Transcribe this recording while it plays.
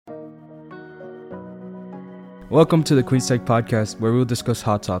Welcome to the Queen's Tech Podcast, where we'll discuss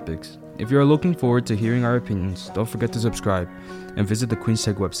hot topics. If you're looking forward to hearing our opinions, don't forget to subscribe and visit the Queen's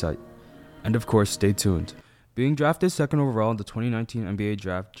Tech website. And of course, stay tuned. Being drafted second overall in the 2019 NBA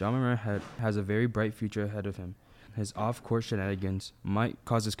draft, Ja Morant has a very bright future ahead of him. His off-court shenanigans might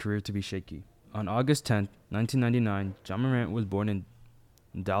cause his career to be shaky. On August 10, 1999, Ja Morant was born in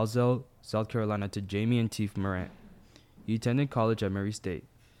Dalzell, South Carolina to Jamie and Teef Morant. He attended college at Murray State.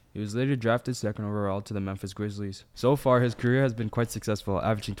 He was later drafted second overall to the Memphis Grizzlies. So far, his career has been quite successful,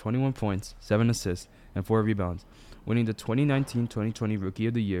 averaging 21 points, 7 assists, and 4 rebounds, winning the 2019-2020 Rookie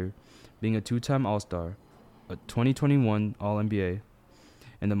of the Year, being a two-time All-Star, a 2021 All-NBA,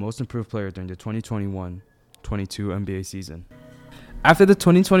 and the most improved player during the 2021-22 NBA season. After the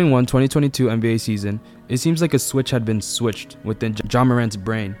 2021-2022 NBA season, it seems like a switch had been switched within Ja Morant's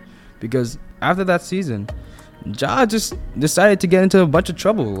brain, because after that season, Ja just decided to get into a bunch of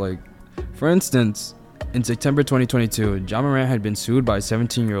trouble. Like, for instance, in September 2022, Ja Morant had been sued by a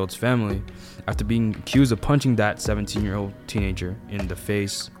 17-year-old's family after being accused of punching that 17-year-old teenager in the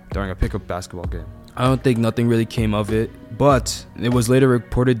face during a pickup basketball game. I don't think nothing really came of it, but it was later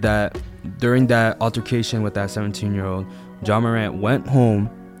reported that during that altercation with that 17-year-old, Ja Morant went home,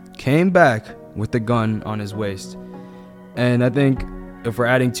 came back with a gun on his waist. And I think if we're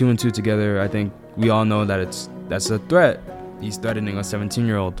adding two and two together, I think we all know that that's a threat. He's threatening a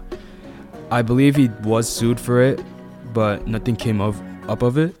 17-year-old. I believe he was sued for it, but nothing came up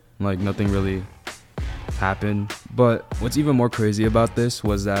of it. Like, nothing really happened. But what's even more crazy about this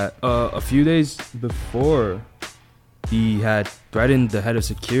was that a few days before, he had threatened the head of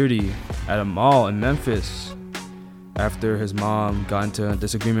security at a mall in Memphis after his mom got into a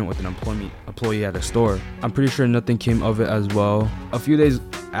disagreement with an employee at a store. I'm pretty sure nothing came of it as well. A few days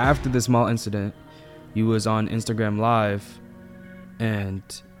after this mall incident, he was on Instagram Live, and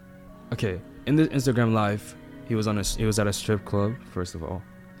in the Instagram Live, he was at a strip club. First of all,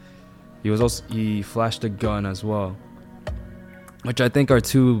 he flashed a gun as well, which I think are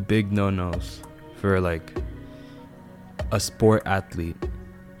two big no-nos for like a sport athlete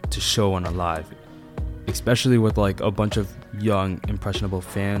to show on a live, especially with like a bunch of young impressionable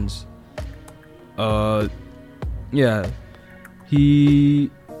fans.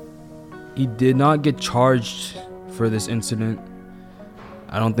 He did not get charged for this incident.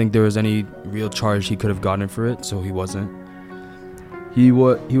 I don't think there was any real charge he could have gotten for it, so he wasn't. He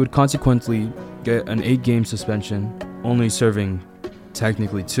would consequently get an 8-game suspension, only serving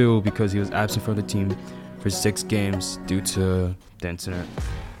technically 2 because he was absent from the team for 6 games due to the incident.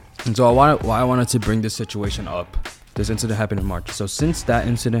 And so why I wanted to bring this situation up. This incident happened in March. So since that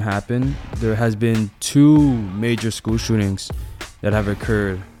incident happened, there has been 2 major school shootings that have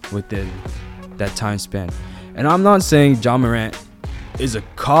occurred within that time span. And I'm not saying Ja Morant is the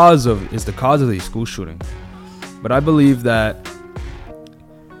cause of these school shootings, but I believe that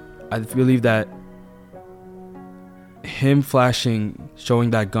him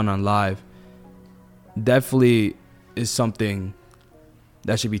showing that gun on live definitely is something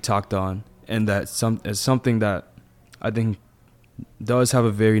that should be talked on, and that is something that I think does have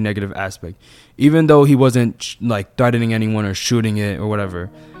a very negative aspect. Even though he wasn't like threatening anyone or shooting it or whatever,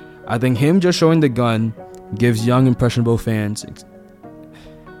 I think him just showing the gun gives young impressionable fans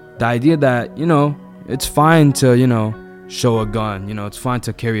the idea that, it's fine to, show a gun, it's fine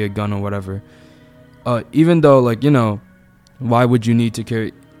to carry a gun or whatever. Even though, like, why would you need to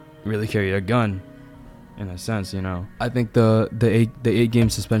carry a gun? In a sense, I think the 8-game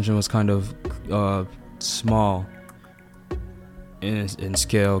suspension was kind of small in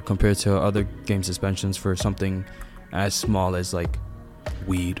scale compared to other game suspensions for something as small as like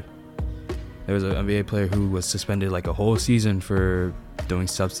weed. There was an NBA player who was suspended like a whole season for doing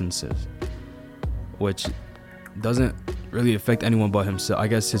substances, which doesn't really affect anyone but himself. I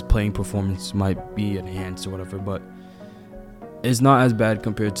guess his playing performance might be enhanced or whatever, but it's not as bad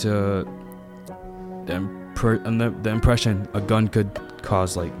compared to the impression a gun could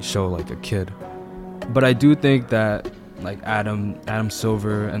cause, like, show like a kid. But I do think that like Adam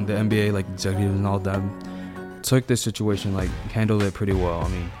Silver and the NBA like executives and all them took this situation, like handled it pretty well. I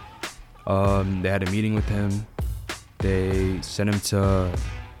mean, they had a meeting with him. They sent him to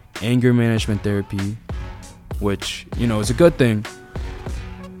anger management therapy, which, is a good thing.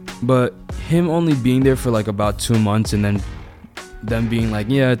 But him only being there for like about 2 months and then them being like,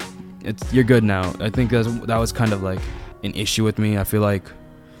 yeah, you're good now. I think that was kind of like an issue with me. I feel like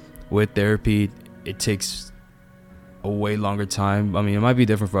with therapy, it takes a way longer time. I mean, it might be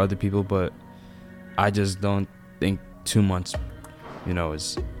different for other people, but I just don't think 2 months,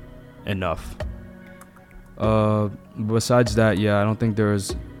 is enough. Besides that, I don't think there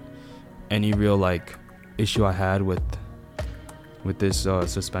was any real like issue I had with this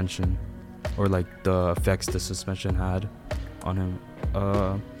suspension, or like the effects the suspension had on him.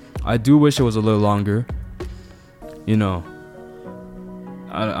 I do wish it was a little longer. You know,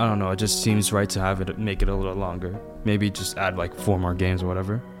 I don't know. It just seems right to have it, make it a little longer. Maybe just add like 4 more games or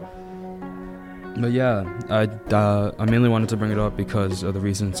whatever. But yeah, I mainly wanted to bring it up because of the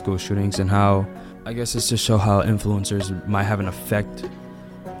recent school shootings and how, I guess it's to show how influencers might have an effect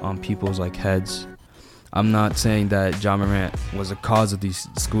on people's like heads. I'm not saying that Ja Morant was the cause of these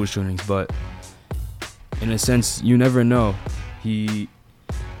school shootings, but in a sense, you never know.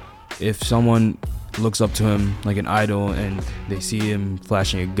 If someone looks up to him like an idol and they see him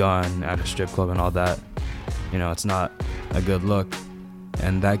flashing a gun at a strip club and all that, you know, it's not a good look.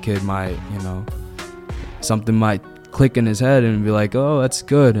 And that kid might, you know, something might click in his head and be like, oh, that's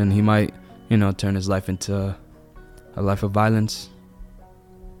good. And he might, you know, turn his life into a life of violence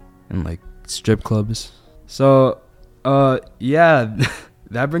and like strip clubs. So, yeah,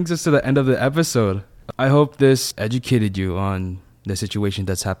 that brings us to the end of the episode. I hope this educated you on the situation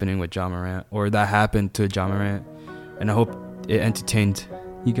that's happening with Ja Morant, or that happened to Ja Morant, and I hope it entertained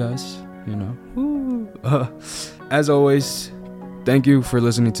you guys, you know. As always, thank you for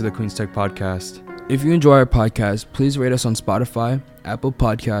listening to the Queen's Tech Podcast. If you enjoy our podcast, please rate us on Spotify, Apple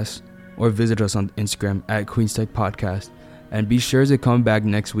Podcasts, or visit us on Instagram at Queen's Tech Podcast, and be sure to come back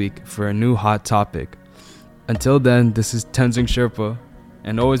next week for a new hot topic. Until then, this is Tenzing Sherpa,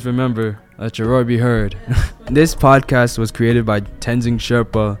 and always remember, let your roar be heard. This podcast was created by Tenzing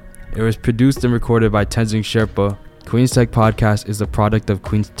Sherpa. It was produced and recorded by Tenzing Sherpa. Queen's Tech Podcast is a product of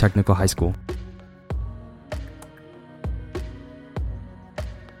Queen's Technical High School.